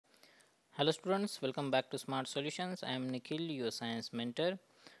Hello students, welcome back to Smart Solutions. I am Nikhil, your science mentor.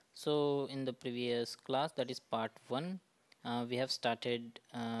 So in the previous class, that is part 1, we have started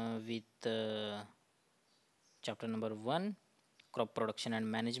with chapter number 1, crop production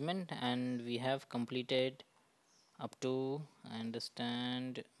and management, and we have completed up to, I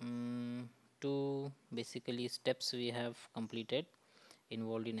understand, two basically steps we have completed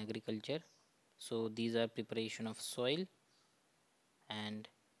involved in agriculture. So these are preparation of soil and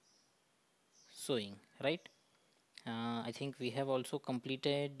sowing, right? I think we have also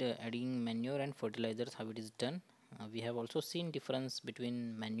completed adding manure and fertilizers, how it is done. We have also seen difference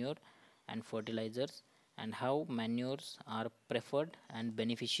between manure and fertilizers and how manures are preferred and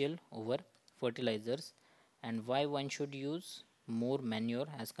beneficial over fertilizers and why one should use more manure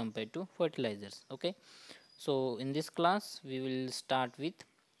as compared to fertilizers. Okay, so in this class we will start with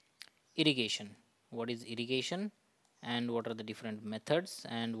irrigation. What is irrigation and what are the different methods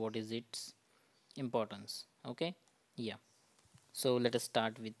and what is its importance? Okay, yeah. So let us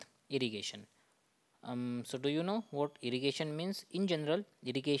start with irrigation. So do you know what irrigation means? In general,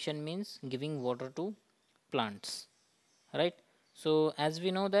 irrigation means giving water to plants, right? So as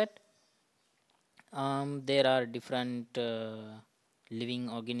we know that there are different living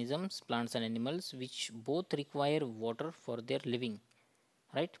organisms, plants and animals, which both require water for their living,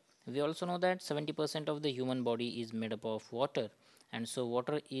 right? We also know that 70% of the human body is made up of water, and so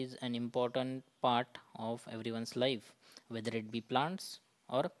water is an important part of everyone's life, whether it be plants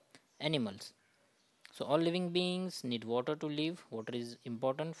or animals. So all living beings need water to live. Water is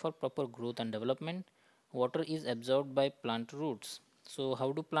important for proper growth and development. Water is absorbed by plant roots. So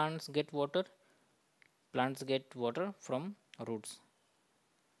how do plants get water? Plants get water from roots.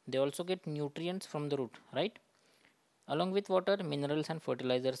 They also get nutrients from the root, right? Along with water, minerals and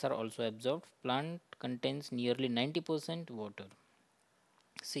fertilizers are also absorbed. Plant contains nearly 90% water.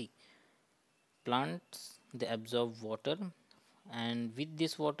 See, plants they absorb water, and with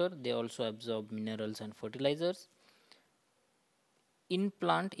this water they also absorb minerals and fertilizers. In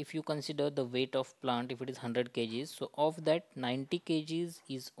plant, if you consider the weight of plant, if it is 100 kgs, so of that 90 kgs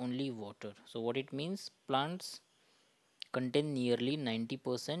is only water. So what it means, plants contain nearly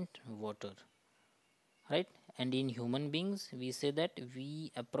 90% water, right? And in human beings we say that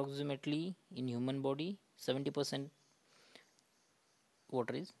we approximately in human body 70%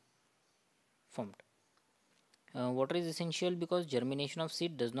 water is formed. Water is essential because germination of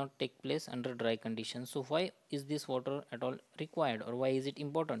seed does not take place under dry conditions. So why is this water at all required, or why is it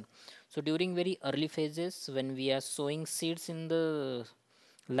important? So during very early phases when we are sowing seeds in the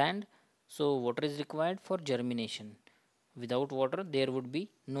land, so water is required for germination. Without water there would be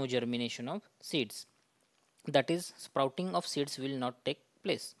no germination of seeds, that is sprouting of seeds will not take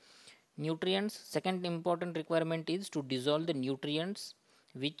place. Nutrients, second important requirement is to dissolve the nutrients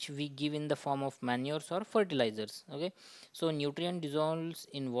which we give in the form of manures or fertilizers. Okay, so nutrient dissolves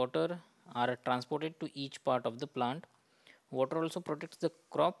in water are transported to each part of the plant. Water also protects the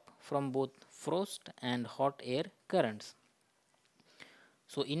crop from both frost and hot air currents.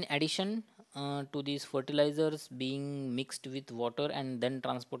 So in addition to these fertilizers being mixed with water and then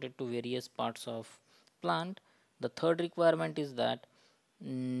transported to various parts of plant, the third requirement is that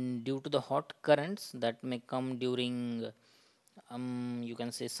due to the hot currents that may come during you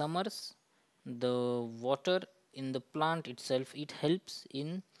can say summers, the water in the plant itself it helps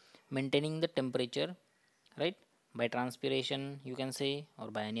in maintaining the temperature, right, by transpiration you can say,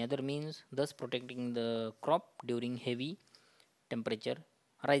 or by any other means, thus protecting the crop during heavy temperature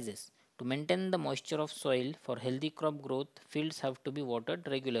rises. To maintain the moisture of soil for healthy crop growth, fields have to be watered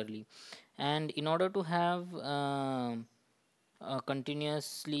regularly. And in order to have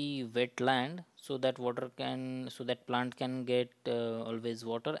continuously wet land, so that plant can get always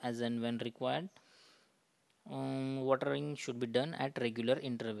water as and when required, watering should be done at regular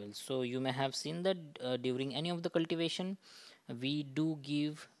intervals. So you may have seen that during any of the cultivation we do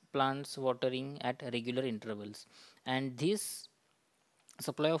give plants watering at regular intervals, and this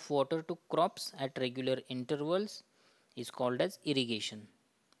supply of water to crops at regular intervals is called as irrigation,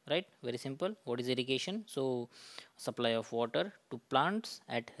 right? Very simple. What is irrigation? So supply of water to plants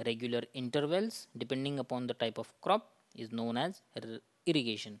at regular intervals depending upon the type of crop is known as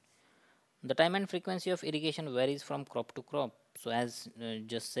irrigation. The time and frequency of irrigation varies from crop to crop. So as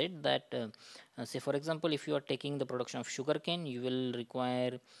just said that say for example, if you are taking the production of sugarcane, you will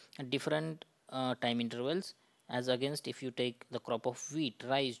require different time intervals as against if you take the crop of wheat,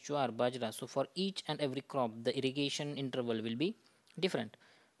 rice, jowar, bajra. So for each and every crop the irrigation interval will be different.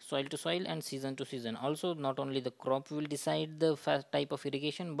 soil to soil and season to season. Also, not only the crop will decide the type of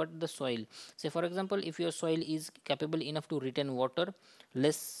irrigation, but the soil. Say for example, if your soil is capable enough to retain water,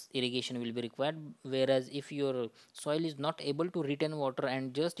 less irrigation will be required, whereas if your soil is not able to retain water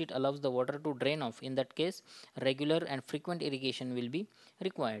and just it allows the water to drain off, in that case regular and frequent irrigation will be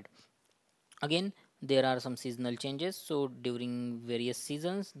required. Again, there are some seasonal changes, so during various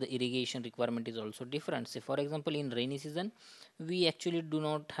seasons the irrigation requirement is also different. Say for example, in rainy season we actually do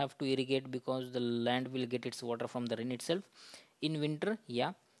not have to irrigate because the land will get its water from the rain itself. In winter,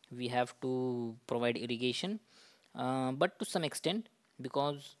 yeah, we have to provide irrigation, but to some extent,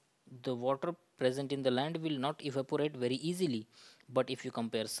 because the water present in the land will not evaporate very easily. But if you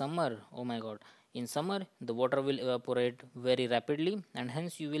compare summer, oh my god, in summer the water will evaporate very rapidly, and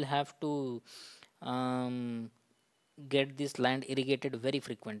hence you will have to um, get this land irrigated very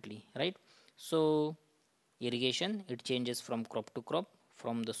frequently, right? So irrigation, it changes from crop to crop,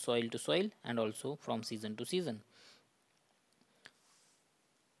 from the soil to soil, and also from season to season.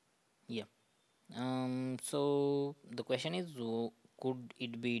 Yeah. So the question is, could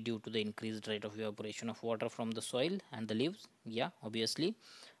it be due to the increased rate of evaporation of water from the soil and the leaves? Yeah, obviously,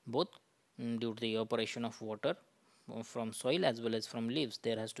 both. Due to the evaporation of water from soil as well as from leaves,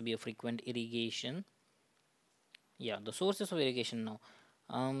 there has to be a frequent irrigation. Yeah, the sources of irrigation now.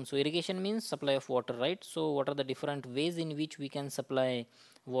 So irrigation means supply of water, right? So what are the different ways in which we can supply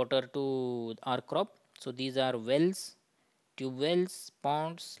water to our crop? So these are wells, tube wells,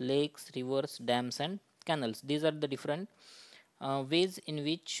 ponds, lakes, rivers, dams, and canals. These are the different ways in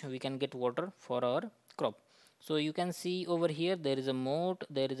which we can get water for our crop. So you can see over here there is a moat,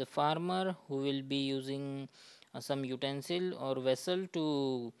 there is a farmer who will be using some utensil or vessel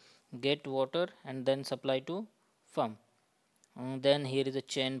to get water and then supply to farm. Then here is a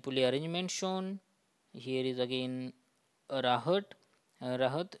chain pulley arrangement shown. Here is again a rahat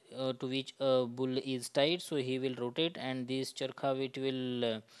to which a bull is tied, so he will rotate, and this charkha it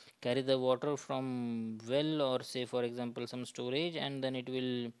will carry the water from well, or say for example some storage, and then it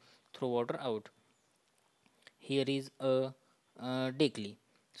will throw water out. Here is a dekli.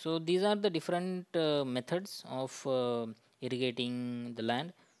 So these are the different methods of irrigating the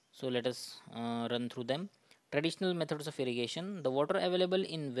land. So let us run through them. Traditional methods of irrigation. The water available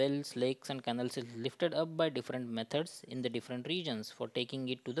in wells, lakes, and canals is lifted up by different methods in the different regions for taking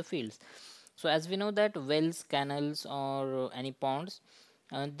it to the fields. So as we know that wells, canals, or any ponds,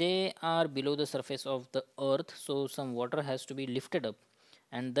 they are below the surface of the earth. So some water has to be lifted up,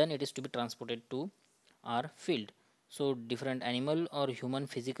 and then it is to be transported to our field. So different animal or human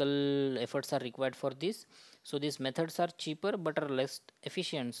physical efforts are required for this. So these methods are cheaper but are less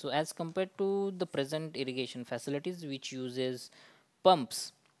efficient, so as compared to the present irrigation facilities which uses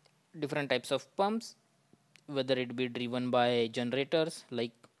pumps, different types of pumps, whether it be driven by generators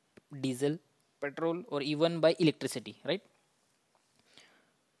like diesel, petrol, or even by electricity, right?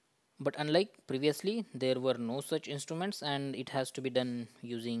 But unlike previously, there were no such instruments and it has to be done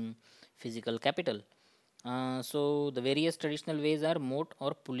using physical capital. So the various traditional ways are moat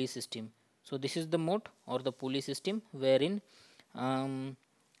or pulley system. So this is the moat or the pulley system, wherein um,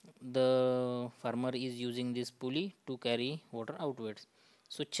 the farmer is using this pulley to carry water outwards.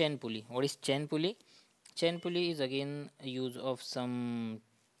 So chain pulley. What is chain pulley? Chain pulley is again a use of some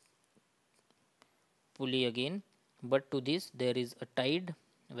pulley again, but to this there is a tied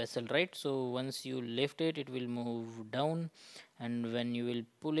vessel, right? So once you lift it, it will move down, and when you will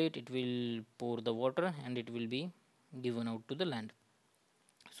pull it, it will pour the water and it will be given out to the land.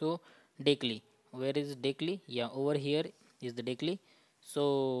 So dekli, where is dekli? Yeah, over here is the dekli.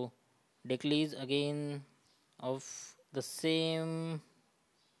 So dekli is again of the same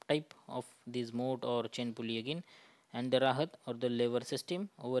type of this moat or chain pulley again, and the rahat or the lever system.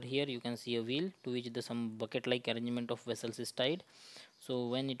 Over here you can see a wheel to which the some bucket like arrangement of vessels is tied. So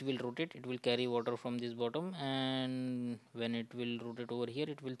when it will rotate, it will carry water from this bottom, and when it will rotate over here,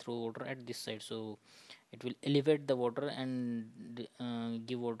 it will throw water at this side. So it will elevate the water and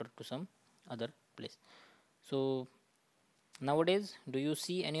give water to some other place. So nowadays, do you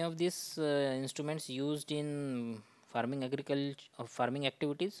see any of these instruments used in farming agriculture or farming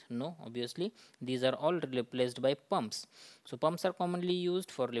activities? No, obviously these are all replaced by pumps. So pumps are commonly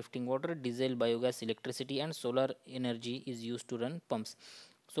used for lifting water. Diesel, biogas, electricity, and solar energy is used to run pumps.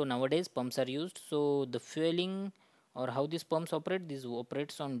 So nowadays pumps are used. So the fueling or how these pumps operate, this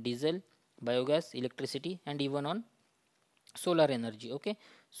operates on diesel, biogas, electricity, and even on solar energy. Okay,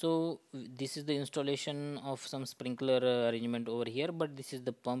 so this is the installation of some sprinkler arrangement over here, but this is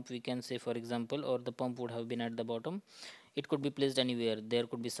the pump, we can say for example, or the pump would have been at the bottom. It could be placed anywhere. There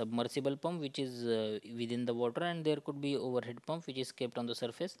could be submersible pump which is within the water, and there could be overhead pump which is kept on the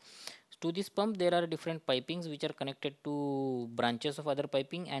surface. To this pump there are different pipings which are connected to branches of other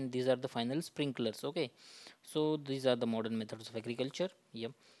piping, and these are the final sprinklers. Okay, so these are the modern methods of agriculture.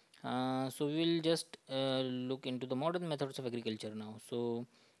 Yep. So we will just look into the modern methods of agriculture now. So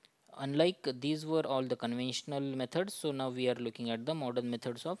unlike these were all the conventional methods, so now we are looking at the modern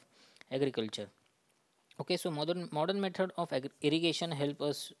methods of agriculture. Okay, so modern method of irrigation help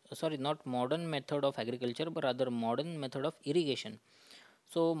us, sorry, not modern method of agriculture but rather modern method of irrigation.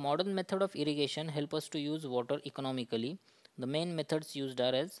 So modern method of irrigation help us to use water economically. The main methods used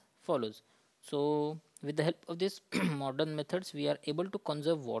are as follows. So with the help of this modern methods we are able to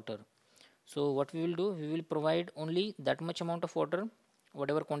conserve water. So what we will do, we will provide only that much amount of water,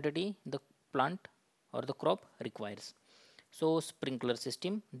 whatever quantity the plant or the crop requires. So sprinkler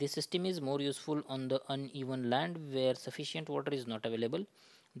system, this system is more useful on the uneven land where sufficient water is not available.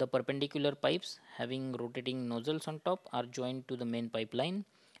 The perpendicular pipes having rotating nozzles on top are joined to the main pipeline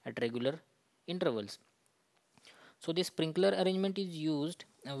at regular intervals. So this sprinkler arrangement is used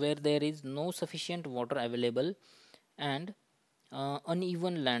where there is no sufficient water available and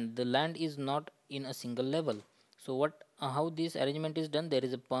uneven land. The land is not in a single level. So what how this arrangement is done, there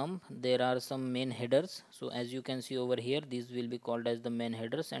is a pump, there are some main headers. So as you can see over here, these will be called as the main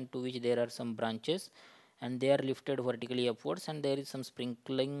headers, and to which there are some branches, and they are lifted vertically upwards, and there is some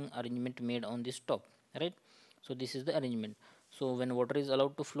sprinkling arrangement made on this top, right? So this is the arrangement. So when water is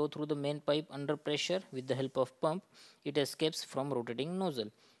allowed to flow through the main pipe under pressure with the help of pump, it escapes from rotating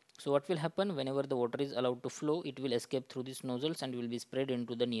nozzle. So what will happen, whenever the water is allowed to flow, it will escape through these nozzles and will be spread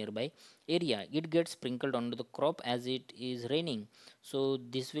into the nearby area. It gets sprinkled onto the crop as it is raining. So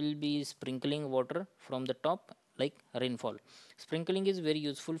this will be sprinkling water from the top like rainfall. Sprinkling is very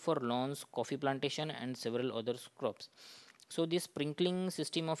useful for lawns, coffee plantation and several other crops. So this sprinkling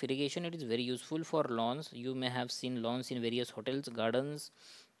system of irrigation, it is very useful for lawns. You may have seen lawns in various hotels, gardens,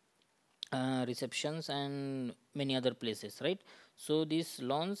 receptions and many other places, right? So these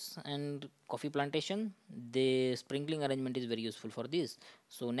lawns and coffee plantation, the sprinkling arrangement is very useful for this.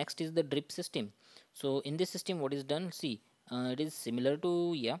 So next is the drip system. So in this system what is done, see, it is similar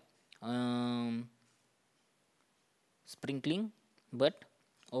to, yeah, um, sprinkling, but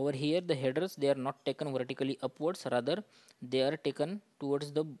over here the headers, they are not taken vertically upwards, rather they are taken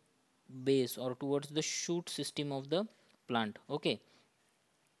towards the base or towards the shoot system of the plant. Okay,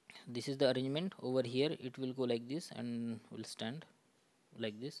 this is the arrangement. Over here it will go like this and will stand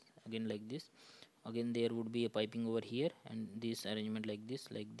like this, again like this, again there would be a piping over here, and this arrangement like this,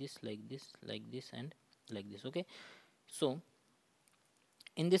 like this, like this, like this and like this. Okay, so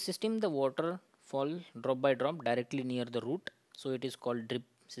in this system the water fall drop by drop directly near the root, so it is called drip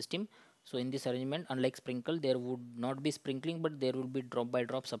system. So in this arrangement, unlike sprinkle, there would not be sprinkling, but there will be drop by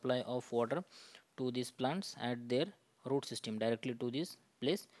drop supply of water to these plants at their root system directly to this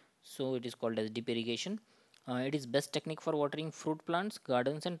place. So it is called as deep irrigation. It is best technique for watering fruit plants,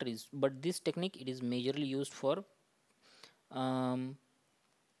 gardens and trees, but this technique, it is majorly used for um,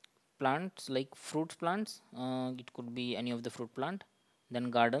 plants like fruit plants. It could be any of the fruit plant, then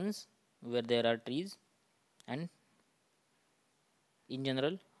gardens where there are trees, and in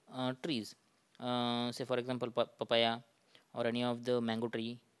general trees, say for example papaya or any of the mango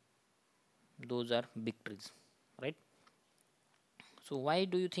tree, those are big trees, right? So why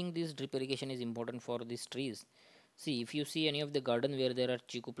do you think this drip irrigation is important for these trees? See, if you see any of the garden where there are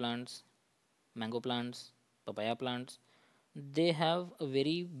chiku plants, mango plants, papaya plants, they have a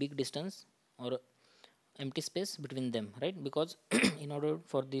very big distance or empty space between them, right? Because in order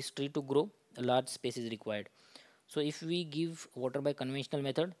for this tree to grow, a large space is required. So if we give water by conventional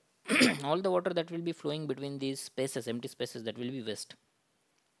method, all the water that will be flowing between these spaces, empty spaces, that will be waste.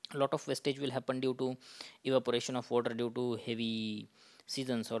 A lot of wastage will happen due to evaporation of water due to heavy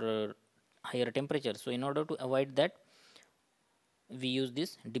seasons or higher temperature. So in order to avoid that, we use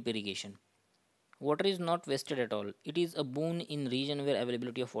this drip irrigation. Water is not wasted at all. It is a boon in region where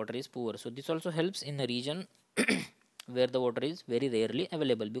availability of water is poor. So this also helps in a region where the water is very rarely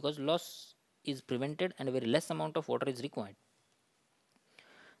available, because loss is prevented and very less amount of water is required.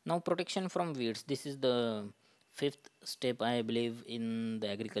 Now protection from weeds. This is the fifth step, I believe, in the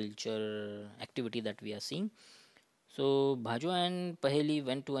agriculture activity that we are seeing. So Bhajo and Paheli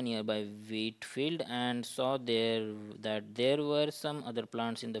went to a nearby wheat field and saw there that there were some other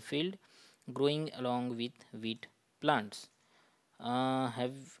plants in the field growing along with wheat plants.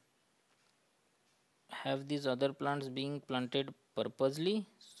 Have these other plants being planted purposely?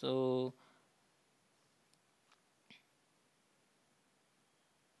 So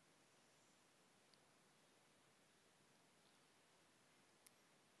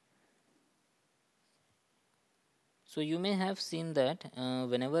So you may have seen that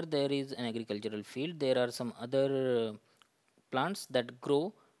whenever there is an agricultural field, there are some other plants that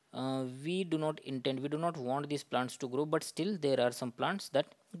grow. We do not want these plants to grow, but still there are some plants that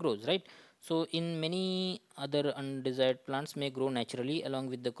grows, right? So in many other undesired plants may grow naturally along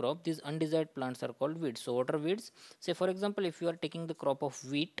with the crop. These undesired plants are called weeds. So what are weeds? Say for example, if you are taking the crop of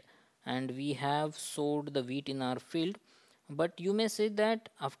wheat and we have sowed the wheat in our field, but you may say that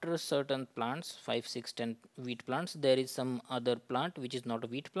after certain plants, 5 6 10 wheat plants, there is some other plant which is not a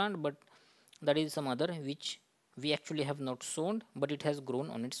wheat plant, but that is some other which we actually have not sown, but it has grown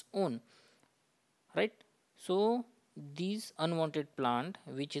on its own, right? So these unwanted plant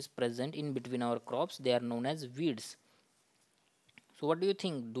which is present in between our crops, they are known as weeds. So what do you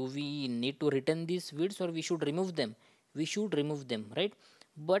think? Do we need to retain these weeds or we should remove them? We should remove them, right?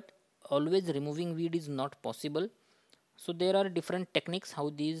 But always removing weed is not possible. So there are different techniques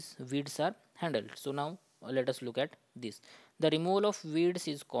how these weeds are handled. So now let us look at this. The removal of weeds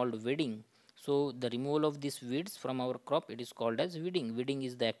is called weeding. So the removal of these weeds from our crop, it is called as weeding. Weeding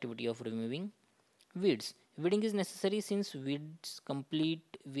is the activity of removing weeds. Weeding is necessary since weeds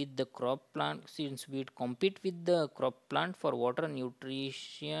complete with the crop plant, since weed compete with the crop plant for water,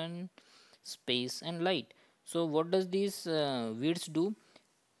 nutrition, space and light. So what does these weeds do?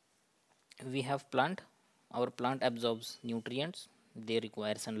 We have plant, our plant absorbs nutrients, they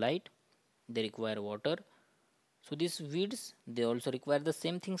require sunlight, they require water. So these weeds, they also require the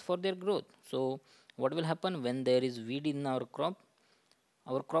same things for their growth. So what will happen when there is weed in our crop?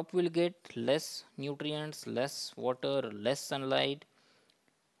 Our crop will get less nutrients, less water, less sunlight,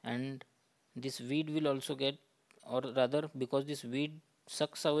 and this weed will also get, or rather because this weed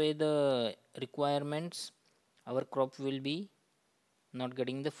sucks away the requirements, our crop will be not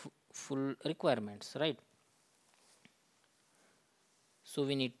getting the full requirements, right? So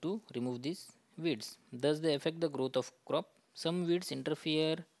we need to remove these weeds. Thus they affect the growth of crop. Some weeds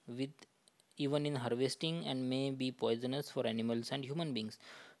interfere with even in harvesting and may be poisonous for animals and human beings.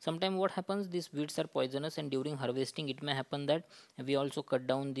 Sometimes what happens, these weeds are poisonous and during harvesting it may happen that we also cut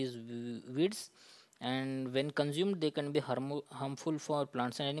down these weeds, and when consumed they can be harmful for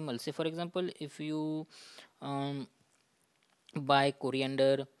plants and animals. Say for example, if you um, buy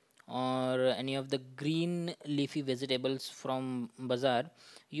coriander or any of the green leafy vegetables from bazaar,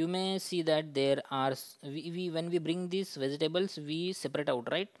 you may see that there are we when we bring these vegetables we separate out,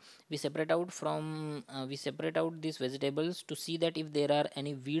 right? We separate out from we separate out these vegetables to see that if there are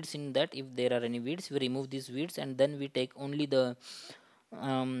any weeds in that. If there are any weeds, we remove these weeds and then we take only the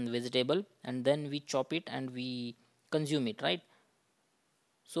vegetable and then we chop it and we consume it, right?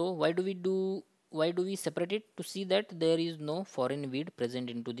 So why do we separate it? To see that there is no foreign weed present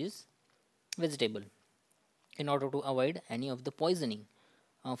into this vegetable in order to avoid any of the poisoning.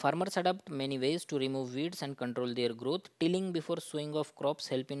 Farmers adopt many ways to remove weeds and control their growth. Tilling before sowing of crops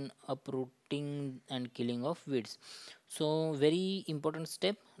help in uprooting and killing of weeds. So very important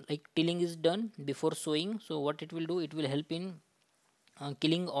step, like tilling is done before sowing. So what it will do, it will help in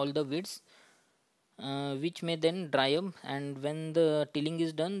killing all the weeds, which may then dry up, and when the tilling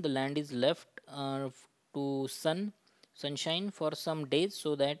is done the land is left to sunshine for some days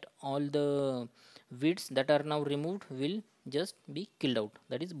so that all the weeds that are now removed will just be killed out,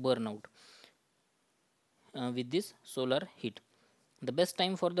 that is burn out with this solar heat. The best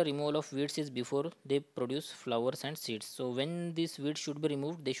time for the removal of weeds is before they produce flowers and seeds. So when these weeds should be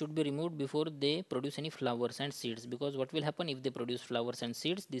removed, they should be removed before they produce any flowers and seeds, because what will happen if they produce flowers and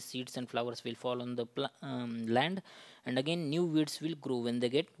seeds, these seeds and flowers will fall on the land, and again new weeds will grow when they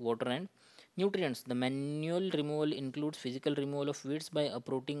get water and nutrients. The manual removal includes physical removal of weeds by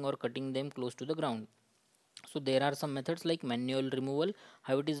uprooting or cutting them close to the ground. So there are some methods like manual removal.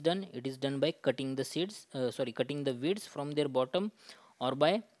 How it is done? It is done by cutting the cutting the weeds from their bottom, or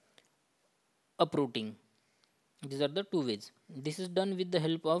by uprooting. These are the two ways. This is done with the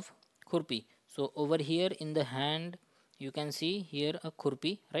help of khurpi. So over here in the hand you can see here a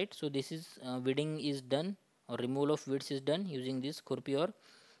khurpi, right? So this is weeding is done, or removal of weeds is done using this khurpi or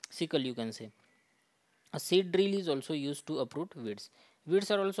sickle, you can say. A seed drill is also used to uproot weeds.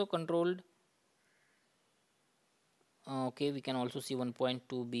 Weeds are also controlled. Okay, we can also see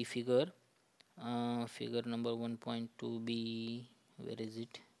 1.2b figure. Figure number 1.2b, where is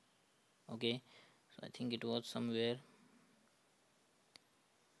it? Okay, so I think it was somewhere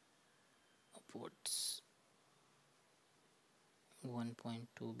upwards.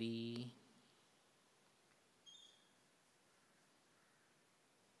 1.2b.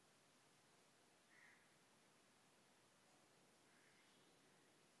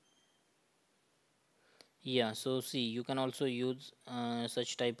 Yeah, so see, you can also use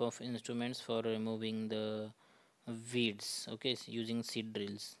such type of instruments for removing the weeds. Okay, so using seed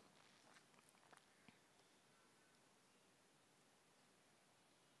drills.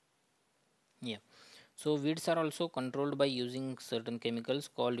 Yeah. So weeds are also controlled by using certain chemicals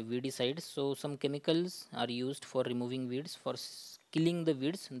called weedicides. So some chemicals are used for removing weeds. For killing the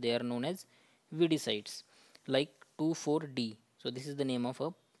weeds, they are known as weedicides, like 2,4-D. So this is the name of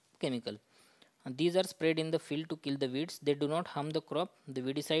a chemical. And these are sprayed in the field to kill the weeds. They do not harm the crop. The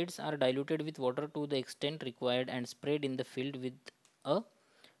weedicides are diluted with water to the extent required and sprayed in the field with a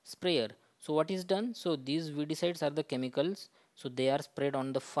sprayer. So what is done? So these weedicides are the chemicals. So they are sprayed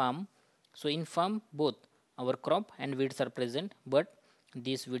on the farm. So in farm both our crop and weeds are present, but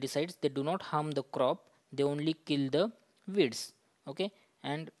these weedicides, they do not harm the crop. They only kill the weeds. Okay,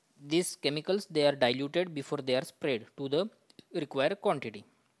 and these chemicals, they are diluted before they are sprayed to the required quantity.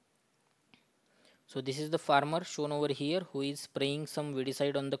 So this is the farmer shown over here who is spraying some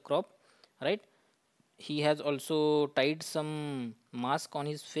weedicide on the crop, right? He has also tied some mask on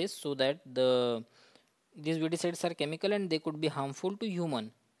his face so that these weedicides are chemical and they could be harmful to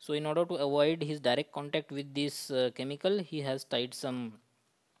human. So in order to avoid his direct contact with this chemical, he has tied some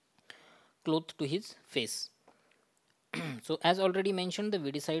cloth to his face. So as already mentioned, the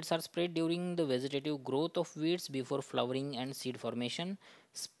weedicides are sprayed during the vegetative growth of weeds before flowering and seed formation.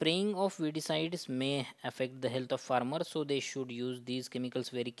 Spraying of weedicides may affect the health of farmers, so they should use these chemicals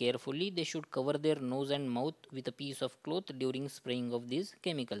very carefully. They should cover their nose and mouth with a piece of cloth during spraying of these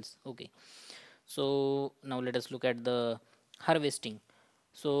chemicals. Okay. So now let us look at the harvesting.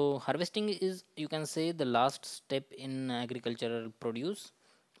 So harvesting is, you can say, the last step in agricultural produce.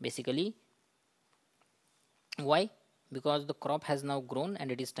 Basically, why? Because the crop has now grown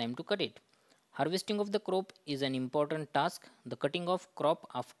and it is time to cut it. Harvesting of the crop is an important task. The cutting of crop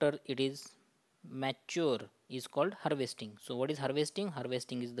after it is mature is called harvesting. So what is harvesting?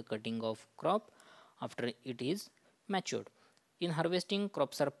 Harvesting is the cutting of crop after it is matured. In harvesting,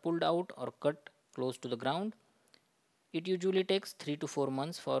 crops are pulled out or cut close to the ground. It usually takes 3 to 4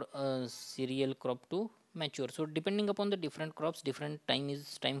 months for a cereal crop to mature. So depending upon the different crops, different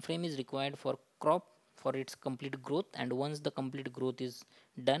time frame is required for crop for its complete growth. And once the complete growth is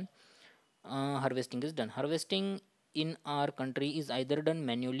done, harvesting is done. Harvesting in our country is either done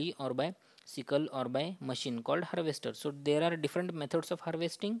manually or by sickle or by machine called harvester. So there are different methods of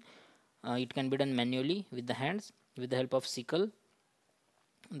harvesting. It can be done manually with the hands with the help of sickle,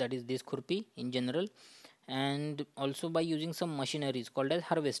 that is this khurpi in general, and also by using some machineries called as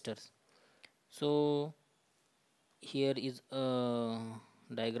harvesters. So here is a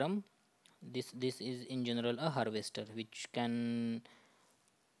diagram. This is in general a harvester which can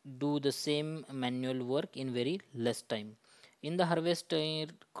do the same manual work in very less time. In the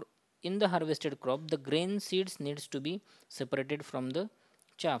harvested crop, the grain seeds needs to be separated from the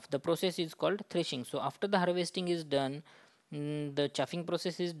chaff. The process is called threshing. So after the harvesting is done, the chaffing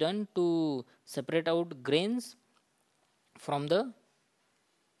process is done to separate out grains from the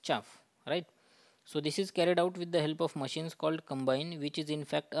chaff, right? So this is carried out with the help of machines called combine, which is in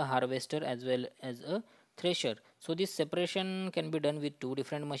fact a harvester as well as a thresher. So this separation can be done with two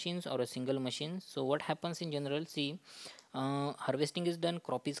different machines or a single machine. So what happens in general, see, harvesting is done,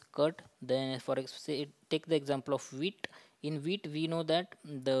 crop is cut. Then say take the example of wheat. In wheat we know that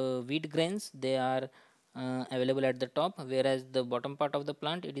the wheat grains, they are available at the top, whereas the bottom part of the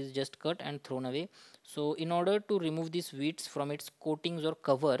plant, it is just cut and thrown away. So in order to remove these weeds from its coatings or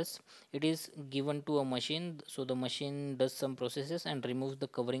covers, it is given to a machine. So the machine does some processes and removes the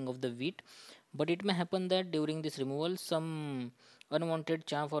covering of the wheat. But it may happen that during this removal, some unwanted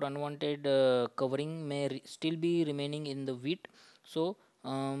chaff or unwanted covering may still be remaining in the wheat. So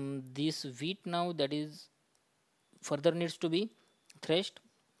this wheat now, that is further needs to be threshed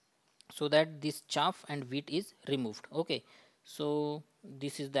so that this chaff and wheat is removed. Okay, so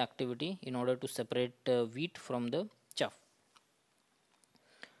this is the activity in order to separate wheat from the chaff.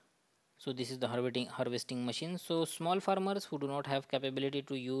 So this is the harvesting machine. So small farmers who do not have capability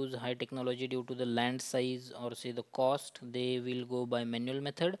to use high technology due to the land size or say the cost, they will go by manual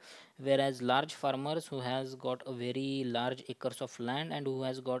method, whereas large farmers who has got a very large acres of land and who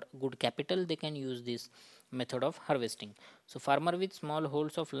has got good capital, they can use this method of harvesting. So farmer with small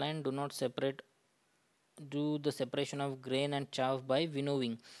holes of land do the separation of grain and chaff by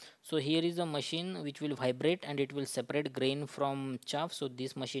winnowing. So here is a machine which will vibrate and it will separate grain from chaff. So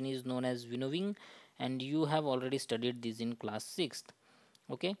this machine is known as winnowing, and you have already studied this in class 6th.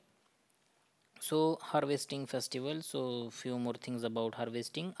 Okay, so harvesting festival. So few more things about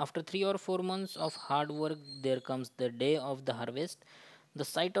harvesting. After 3 or 4 months of hard work, there comes the day of the harvest. The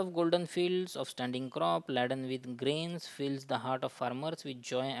sight of golden fields of standing crop laden with grains fills the heart of farmers with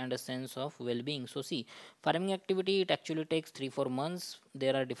joy and a sense of well-being. So see, farming activity, it actually takes 3-4 months.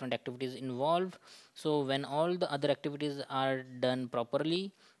 There are different activities involved. So when all the other activities are done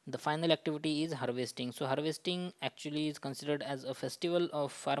properly, the final activity is harvesting. So harvesting actually is considered as a festival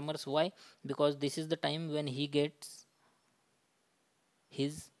of farmers. Why? Because this is the time when he gets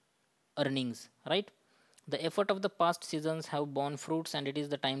his earnings, right? The effort of the past seasons have borne fruits, and it is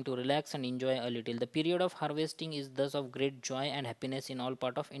the time to relax and enjoy a little. The period of harvesting is thus of great joy and happiness in all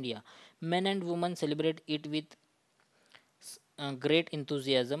part of India. Men and women celebrate it with great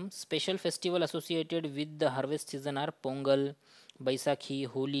enthusiasm. Special festival associated with the harvest season are Pongal, Baisakhi,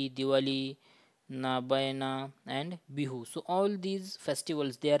 Holi, Diwali, Nabayana, and Bihu. So all these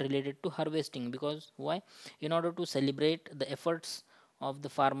festivals, they are related to harvesting. Because why? In order to celebrate the efforts of the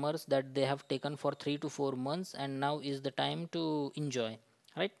farmers that they have taken for 3 to 4 months, and now is the time to enjoy,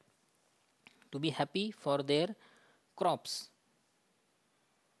 right? To be happy for their crops.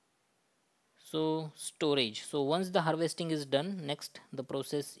 So storage. So once the harvesting is done, next the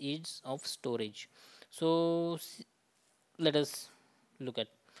process is of storage. So let us look at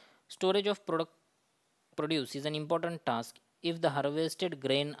storage of produce is an important task. If the harvested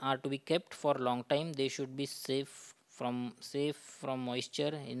grain are to be kept for a long time, they should be safe from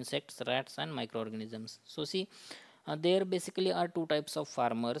moisture, insects, rats, and microorganisms. So see, there basically are two types of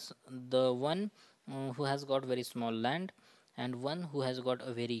farmers. The one who has got very small land, and one who has got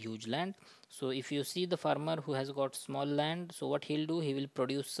a very huge land. So if you see the farmer who has got small land, so what he'll do, he will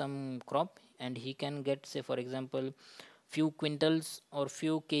produce some crop, and he can get, say for example, few quintals or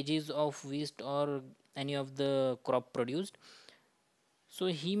few kgs of wheat or any of the crop produced. So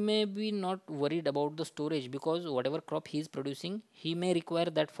he may be not worried about the storage, because whatever crop he is producing, he may require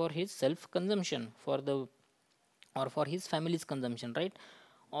that for his self consumption, for the or for his family's consumption, right?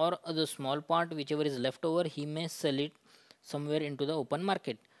 Or the small part whichever is left over, he may sell it somewhere into the open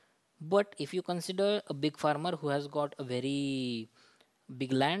market. But if you consider a big farmer who has got a very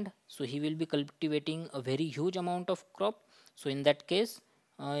big land, so he will be cultivating a very huge amount of crop. So in that case,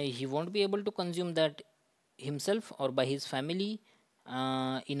 he won't be able to consume that himself or by his family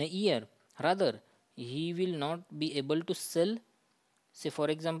in a year. Rather, he will not be able to sell, say for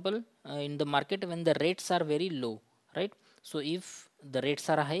example, in the market when the rates are very low, right? So if the rates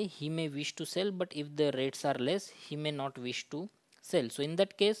are high, he may wish to sell, but if the rates are less, he may not wish to sell. So in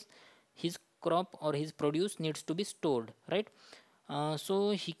that case, his crop or his produce needs to be stored, right?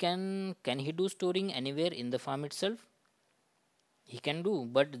 So he can he do storing anywhere in the farm itself? He can do,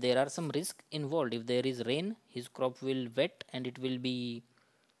 but there are some risk involved. If there is rain, his crop will wet and it will be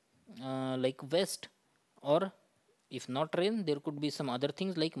like waste. Or if not rain, there could be some other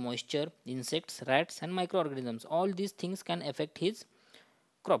things like moisture, insects, rats, and microorganisms. All these things can affect his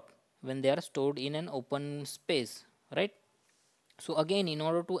crop when they are stored in an open space, right? So again, in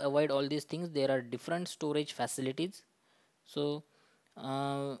order to avoid all these things, there are different storage facilities. So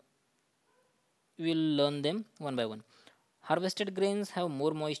uh, we'll learn them one by one. Harvested grains have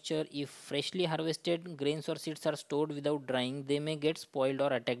more moisture. If freshly harvested grains or seeds are stored without drying, they may get spoiled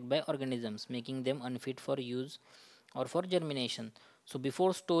or attacked by organisms, making them unfit for use or for germination. So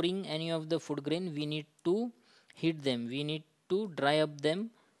before storing any of the food grain, we need to heat them. We need to dry up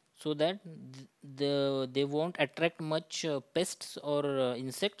them, so that they won't attract much pests or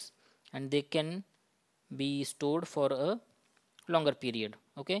insects, and they can be stored for a longer period.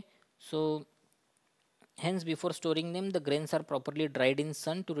 Okay, so hence, before storing them, the grains are properly dried in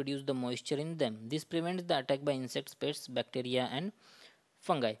sun to reduce the moisture in them. This prevents the attack by insects, pests, bacteria, and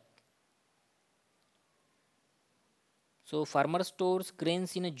fungi. So, farmer stores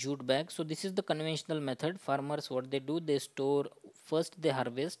grains in a jute bag. So, this is the conventional method. Farmers, what they do, they store, first they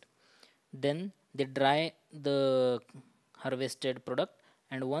harvest, then they dry the harvested product,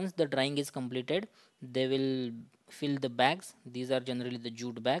 and once the drying is completed, they will fill the bags. These are generally the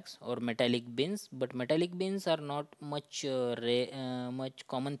jute bags or metallic bins, but metallic bins are not much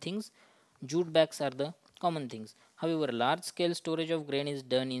common things. Jute bags are the common things. However, large scale storage of grain is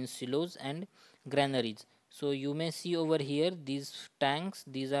done in silos and granaries. So you may see over here these tanks,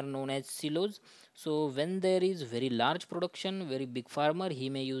 these are known as silos. So when there is very large production, very big farmer, he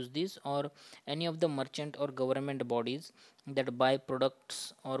may use this, or any of the merchant or government bodies that buy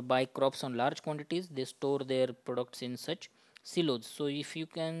products or buy crops on large quantities, they store their products in such silos. So if you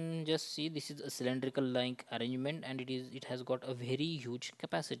can just see, this is a cylindrical like arrangement, and it has got a very huge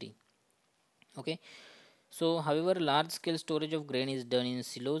capacity. Okay, so however, large scale storage of grain is done in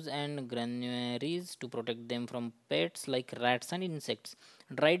silos and granaries to protect them from pests like rats and insects.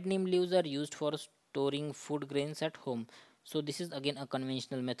 Dried neem leaves are used for storing food grains at home. So this is again a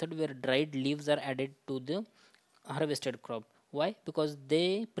conventional method where dried leaves are added to the harvested crop. Why? Because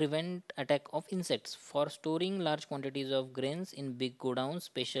they prevent attack of insects. For storing large quantities of grains in big godowns,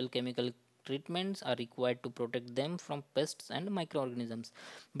 special chemical treatments are required to protect them from pests and microorganisms.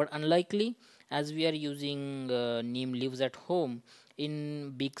 But unlikely, as we are using neem leaves at home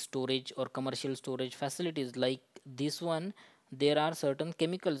in big storage or commercial storage facilities like this one, there are certain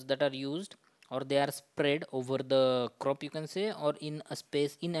chemicals that are used, or they are spread over the crop, you can say, or in a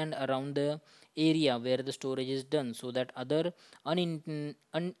space in and around the area where the storage is done, so that other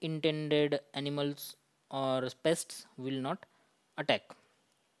unintended animals or pests will not attack.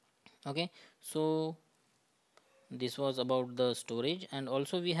 Okay, so this was about the storage, and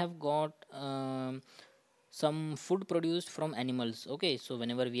also we have got some food produced from animals. Okay, so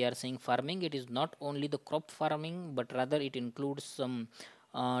whenever we are saying farming, it is not only the crop farming, but rather it includes some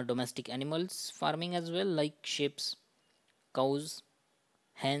domestic animals farming as well, like sheep, cows,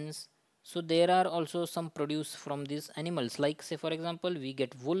 hens. So there are also some produce from these animals, like say for example, we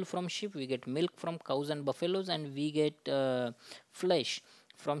get wool from sheep, we get milk from cows and buffaloes, and we get flesh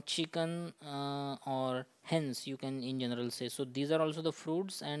from chicken or hens, you can in general say. So these are also the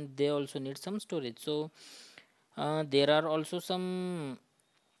fruits, and they also need some storage. So there are also some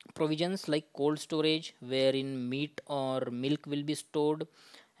provisions like cold storage wherein meat or milk will be stored,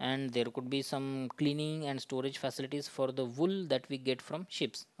 and there could be some cleaning and storage facilities for the wool that we get from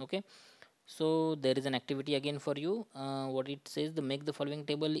ships. Okay, so there is an activity again for you. What it says, the make the following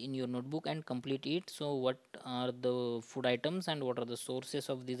table in your notebook and complete it. So what are the food items and what are the sources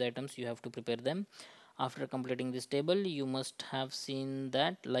of these items, you have to prepare them. After completing this table, you must have seen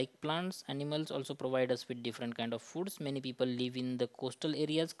that like plants, animals also provide us with different kind of foods. Many people live in the coastal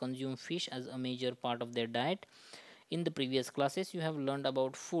areas, consume fish as a major part of their diet. In the previous classes, you have learned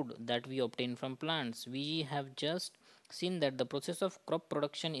about food that we obtain from plants. We have just seen that the process of crop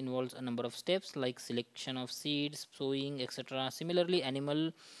production involves a number of steps like selection of seeds, sowing, etc. Similarly,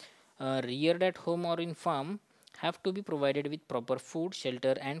 animal reared at home or in farm have to be provided with proper food,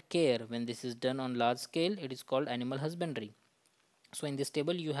 shelter and care. When this is done on large scale, it is called animal husbandry. So in this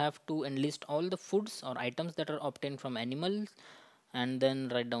table you have to enlist all the foods or items that are obtained from animals, and then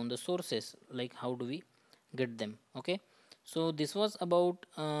write down the sources, like how do we get them. Okay, so this was about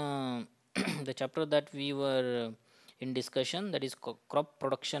the chapter that we were in discussion, that is crop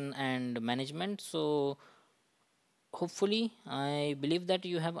production and management. So hopefully I believe that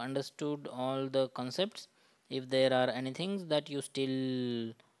you have understood all the concepts. If there are any things that you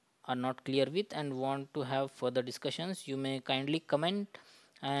still are not clear with and want to have further discussions, you may kindly comment,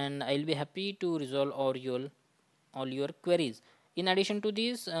 and I'll be happy to resolve all your queries. In addition to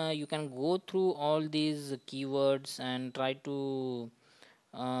this, you can go through all these keywords and try to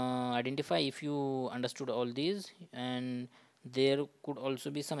identify if you understood all these, and there could also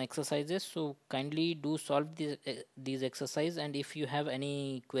be some exercises, so kindly do solve these exercise, and if you have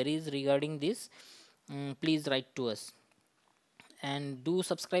any queries regarding this, please write to us, and do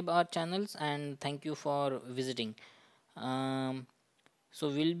subscribe our channels, and thank you for visiting. um, so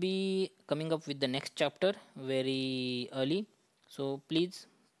we'll be coming up with the next chapter very early, so please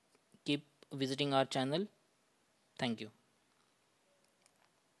keep visiting our channel. Thank you.